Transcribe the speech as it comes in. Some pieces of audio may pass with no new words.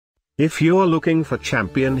If you're looking for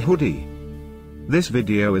Champion hoodie, this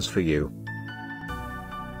video is for you.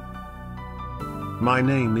 My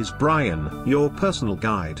name is Brian, your personal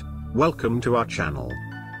guide. Welcome to our channel.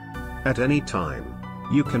 At any time,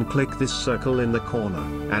 you can click this circle in the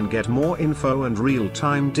corner and get more info and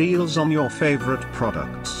real-time deals on your favorite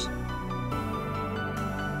products.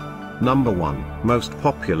 Number 1, Most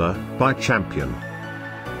Popular, by Champion.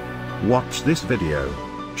 Watch this video.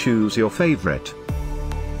 Choose your favorite.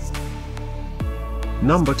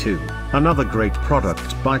 Number 2, another great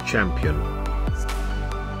product by Champion.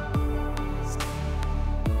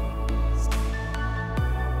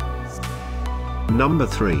 Number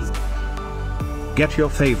 3. Get your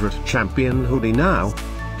favorite Champion hoodie now.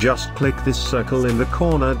 Just click this circle in the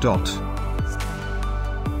corner dot.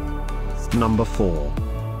 Number 4.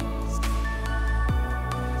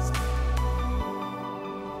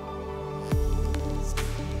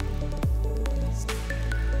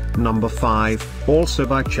 Number 5, also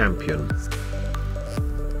by Champion.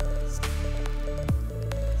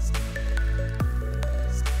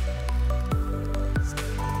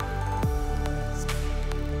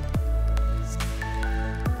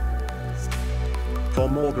 For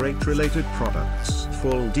more great related products,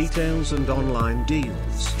 full details and online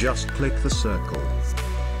deals, just click the circle.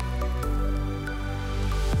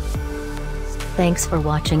 Thanks for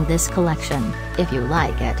watching this collection. If you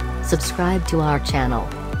like it, subscribe to our channel.